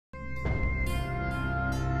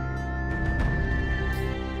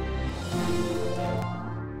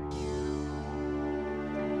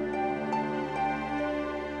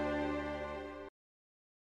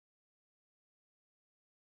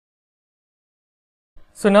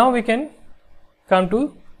So now we can come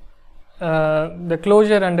to the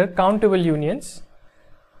closure under countable unions.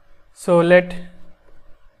 So let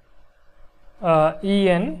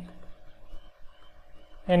En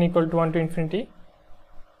n equal to 1 to infinity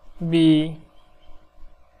be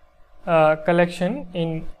a collection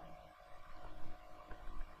in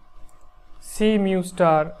C mu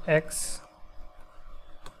star x.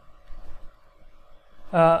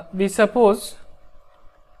 We suppose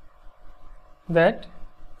that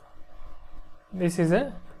this is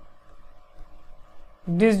a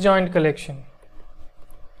disjoint collection,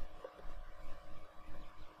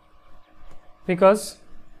 because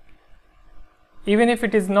even if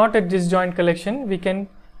it is not a disjoint collection, we can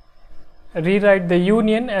rewrite the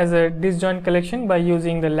union as a disjoint collection by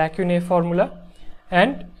using the lacunae formula,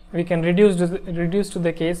 and we can reduce to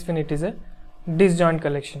the case when it is a disjoint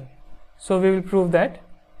collection. So we will prove that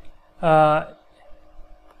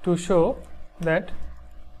to show that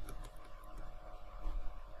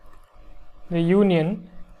the union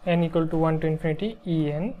n equal to 1 to infinity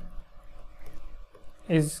En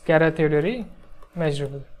is Caratheodory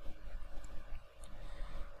measurable.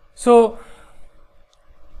 So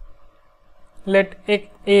let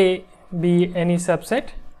A be any subset,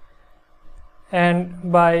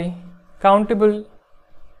 and by countable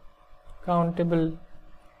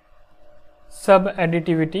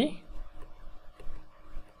subadditivity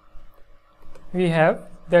we have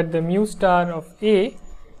that the mu star of A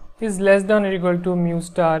is less than or equal to mu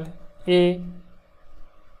star A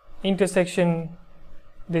intersection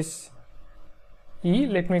this E,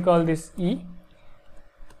 let me call this E,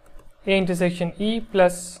 A intersection E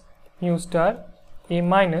plus mu star A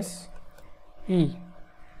minus E.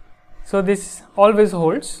 So this always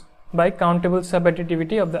holds by countable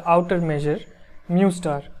subadditivity of the outer measure mu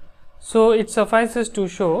star. So it suffices to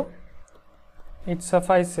show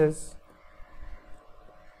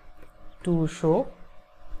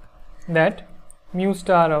that mu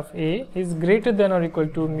star of A is greater than or equal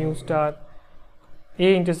to mu star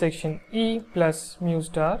A intersection E plus mu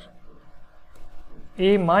star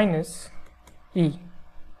A minus E.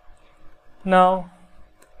 Now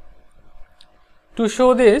to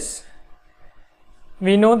show this,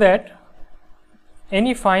 we know that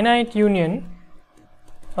any finite union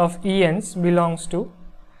of Ens belongs to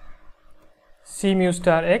C mu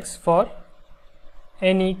star x for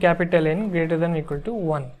any capital N greater than or equal to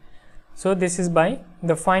 1. So this is by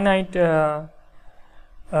the finite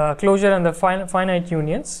closure and the finite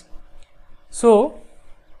unions. So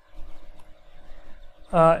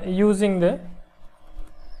using the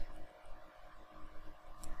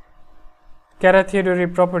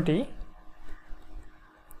Caratheodory property,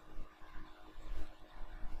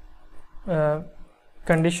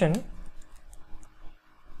 condition,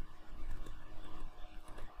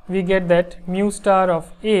 we get that mu star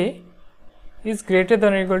of A is greater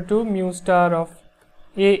than or equal to mu star of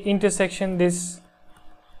A intersection this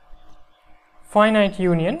finite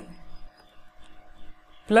union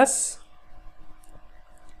plus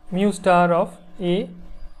mu star of A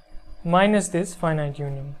minus this finite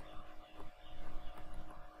union.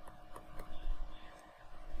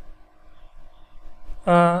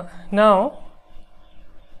 Now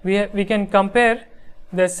we can compare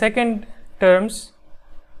the second terms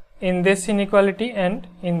in this inequality and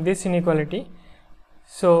in this inequality.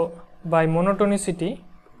 So by monotonicity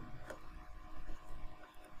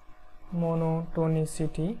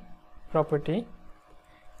property,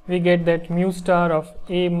 we get that mu star of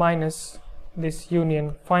A minus this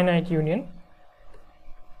union, finite union,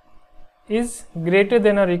 is greater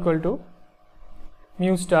than or equal to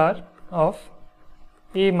mu star of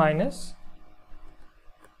A minus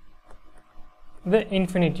the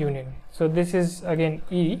infinite union. So this is again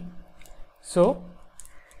E. So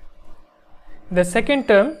the second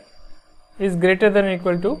term is greater than or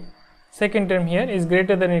equal to, second term here is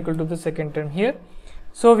greater than or equal to the second term here.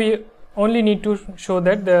 So we only need to show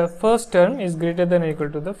that the first term is greater than or equal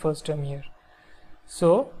to the first term here.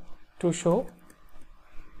 So to show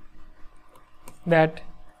that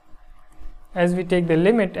as we take the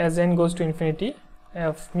limit as n goes to infinity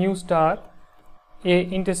of mu star A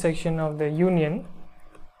intersection of the union,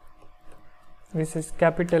 this is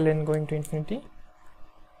capital N going to infinity,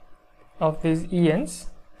 of these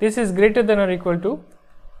Ens, this is greater than or equal to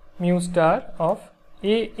mu star of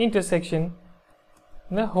A intersection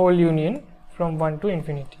the whole union from 1 to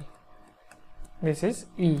infinity. This is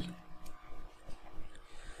E.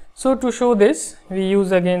 So to show this, we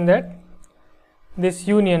use again that this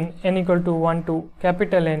union n equal to 1 to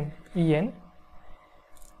capital N En,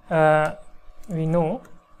 we know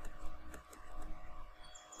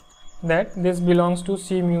that this belongs to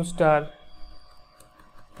C mu star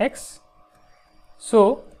X.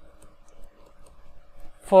 So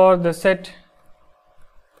for the set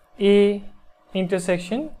A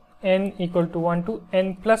intersection n equal to 1 to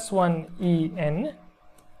n plus 1 E n,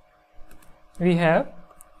 we have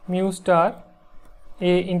mu star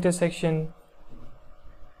A intersection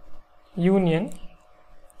union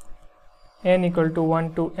n equal to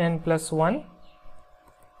 1 to n plus 1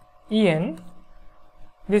 E n.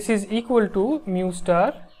 This is equal to mu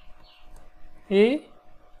star A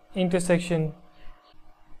intersection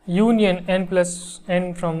union n plus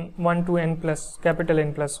n from 1 to n plus capital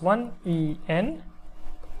N plus 1 E n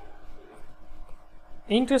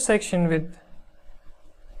intersection with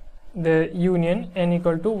the union n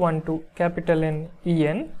equal to 1 to capital N E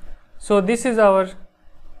n. So this is our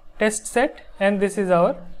test set, and this is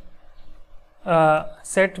our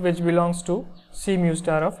set which belongs to C mu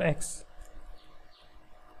star of X.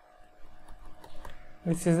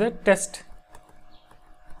 This is the test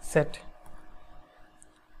set,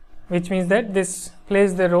 which means that this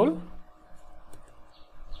plays the role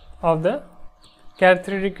of the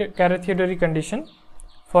Caratheodory condition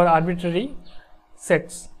for arbitrary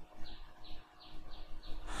sets.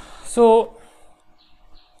 So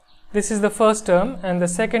this is the first term, and the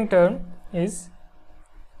second term is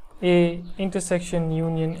A intersection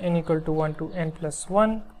union n equal to 1 to n plus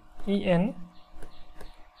 1 E n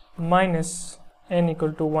minus n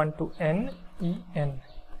equal to 1 to n E n.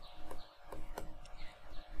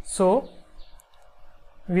 So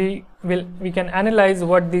we can analyze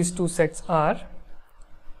what these two sets are.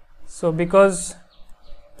 So because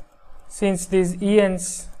since these E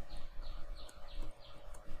n's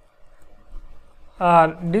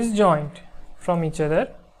are disjoint from each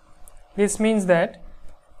other, this means that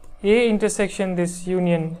A intersection this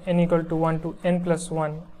union n equal to 1 to n plus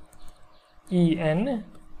 1 E n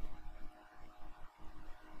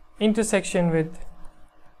intersection with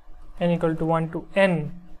n equal to 1 to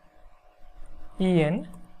n E n,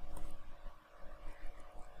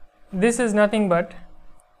 this is nothing but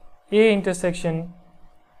A intersection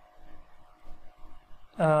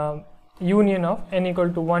union of n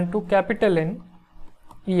equal to 1 to capital N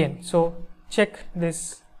E n. So check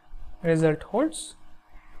this result holds,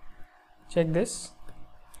 check this,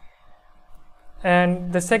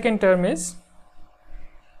 and the second term is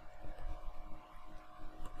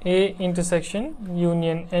A intersection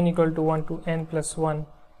union n equal to 1 to n plus 1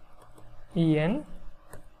 E n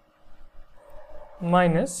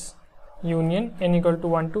minus union n equal to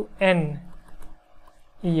 1 to n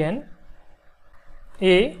E n.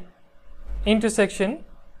 A intersection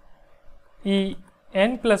E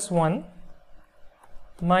n plus 1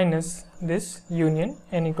 minus this union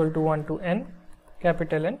n equal to 1 to n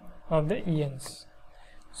capital N of the E n's.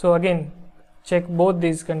 So again check both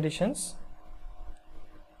these conditions,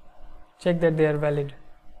 check that they are valid.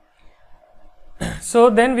 So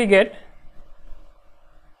then we get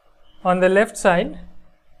on the left side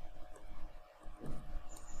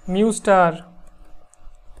mu star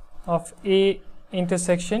of A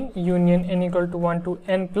intersection union n equal to 1 to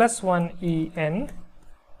n plus 1 E n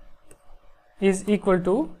is equal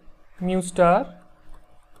to mu star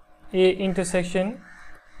A intersection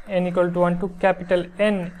n equal to 1 to capital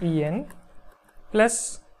N E n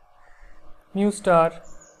plus mu star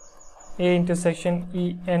A intersection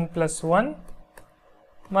E n plus 1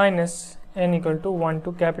 minus n equal to 1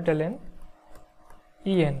 to capital N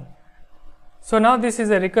E n. So now this is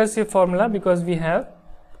a recursive formula, because we have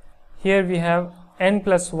here we have n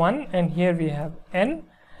plus 1 and here we have n,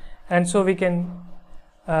 and so we can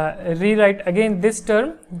rewrite again this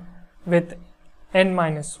term with n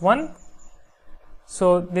minus 1.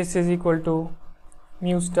 So this is equal to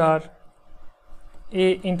mu star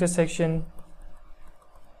A intersection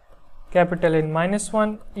capital N minus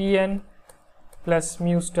 1 E n plus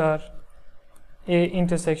mu star A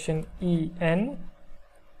intersection E n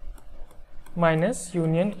minus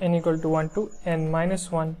union n equal to 1 to n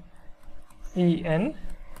minus 1 E n.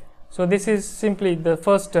 So this is simply the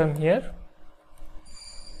first term here,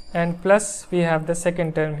 and plus we have the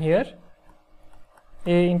second term here,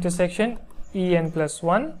 A intersection E n plus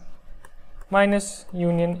 1 minus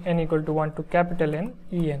union n equal to 1 to capital N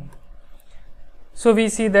E n. So we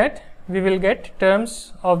see that we will get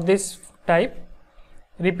terms of this type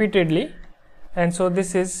repeatedly, and so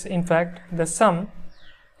this is in fact the sum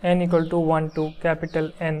n equal to 1 to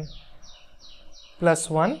capital N plus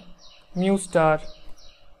 1 mu star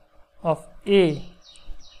of A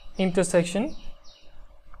intersection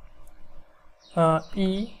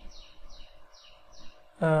E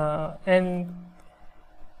n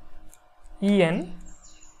E n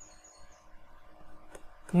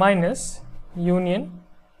minus union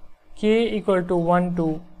k equal to 1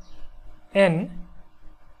 to n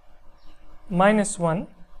minus 1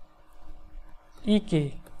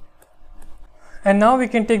 ek. And now we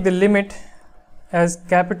can take the limit as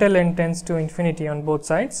capital N tends to infinity on both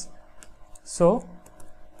sides. So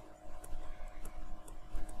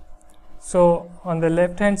on the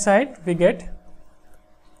left hand side we get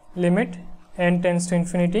limit n tends to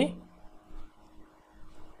infinity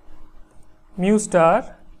mu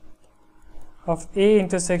star of A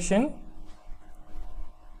intersection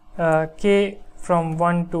k from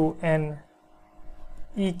 1 to n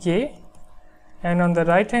ek, and on the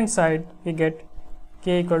right hand side we get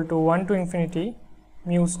k equal to 1 to infinity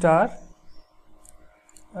mu star,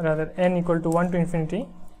 rather n equal to 1 to infinity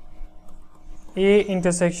A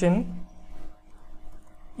intersection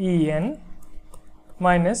En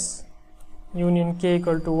minus union k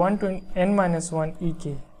equal to 1 to n minus 1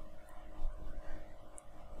 ek.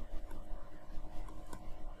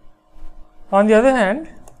 On the other hand,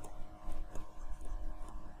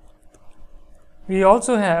 we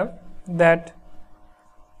also have that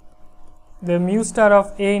the mu star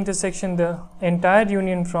of A intersection the entire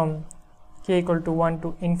union from k equal to 1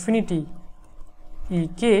 to infinity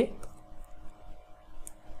ek,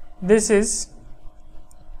 this is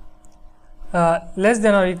less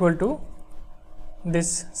than or equal to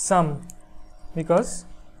this sum, because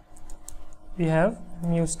we have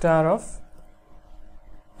mu star of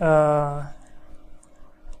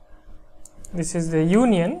this is the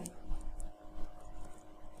union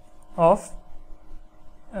of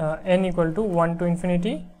n equal to 1 to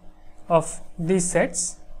infinity of these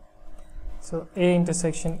sets. So, A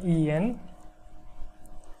intersection En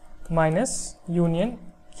minus union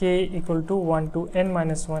k equal to 1 to n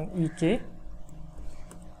minus 1 ek.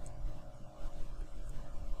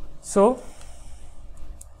 So,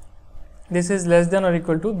 this is less than or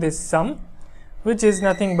equal to this sum, which is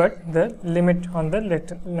nothing but the limit on the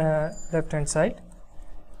left hand side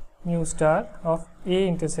mu star of A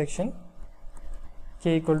intersection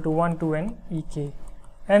k equal to 1 to n ek,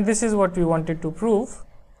 and this is what we wanted to prove.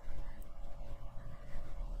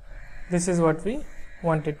 This is what we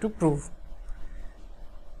wanted to prove.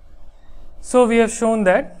 So, we have shown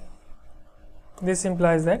that this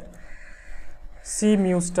implies that C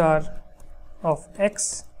mu star of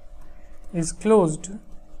x is closed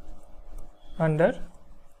under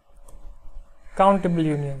countable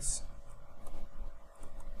unions.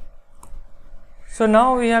 So,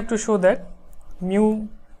 now we have to show that mu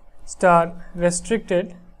star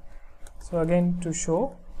restricted. So, again to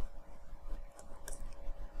show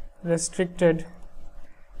restricted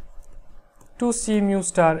to C mu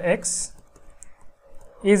star x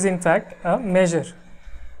is in fact a measure.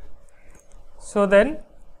 So, then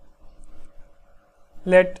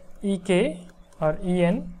let ek or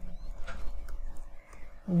En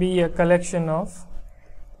be a collection of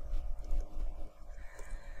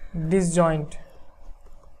disjoint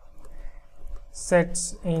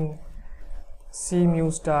sets in C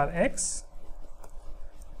mu star x,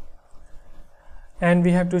 and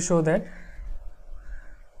we have to show that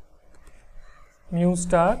mu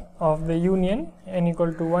star of the union n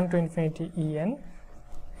equal to 1 to infinity En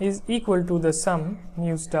is equal to the sum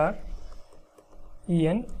mu star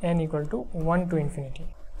En n equal to 1 to infinity.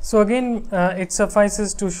 So, again it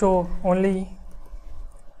suffices to show only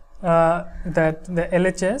that the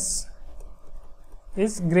LHS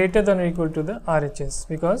is greater than or equal to the RHS,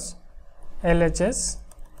 because LHS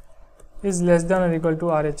is less than or equal to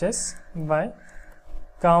RHS by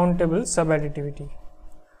countable subadditivity.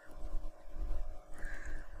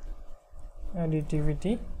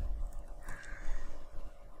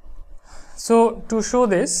 So, to show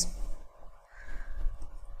this,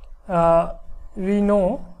 we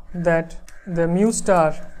know that the mu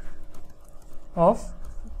star of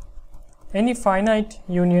any finite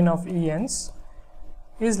union of Ens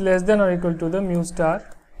is less than or equal to the mu star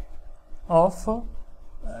of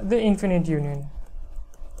the infinite union.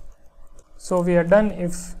 So, we are done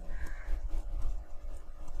if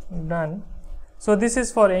done. So, this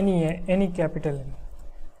is for any capital N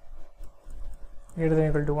greater than or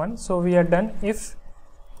equal to 1. So, we are done if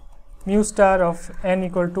mu star of n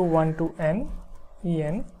equal to 1 to n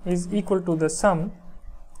En is equal to the sum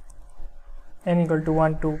n equal to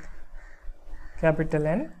 1 to capital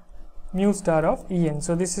N mu star of En.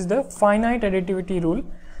 So, this is the finite additivity rule,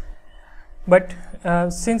 but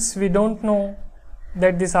since we do not know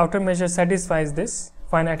that this outer measure satisfies this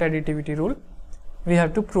finite additivity rule, we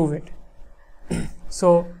have to prove it.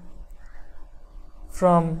 So,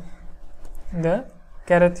 from the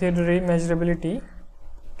Caratheodory measurability,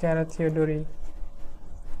 Caratheodory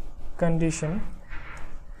condition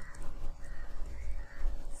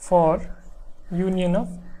for union of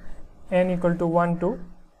n equal to 1 to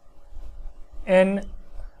n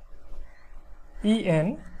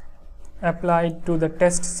en applied to the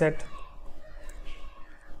test set,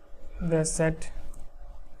 the set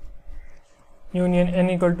union n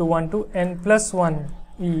equal to 1 to n plus 1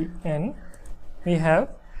 en, we have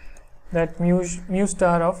that mu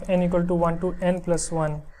star of n equal to 1 to n plus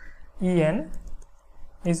 1 en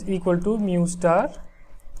is equal to mu star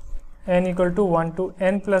n equal to 1 to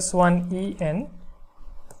n plus 1 en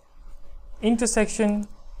intersection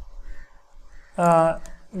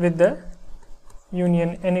with the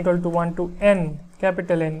union n equal to 1 to n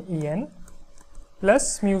capital N en plus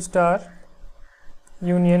mu star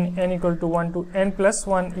union n equal to 1 to n plus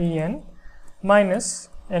 1 en minus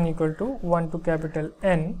n equal to 1 to capital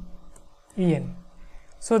N en.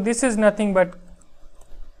 So, this is nothing but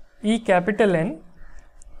E capital N,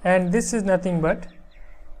 and this is nothing but,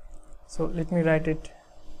 so let me write it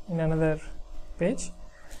in another page.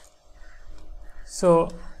 So,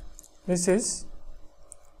 this is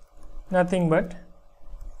nothing but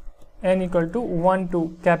n equal to 1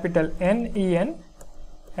 to capital N en,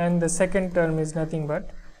 and the second term is nothing but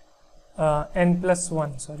n plus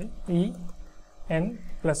 1, sorry, E n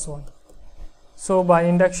plus 1. So, by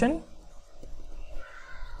induction,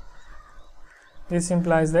 this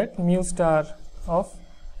implies that mu star of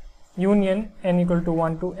union n equal to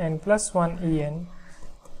 1 to n plus 1 en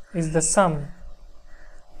is the sum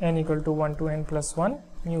n equal to 1 to n plus 1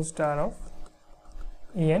 mu star of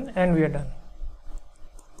en, and we are done.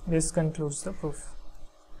 This concludes the proof.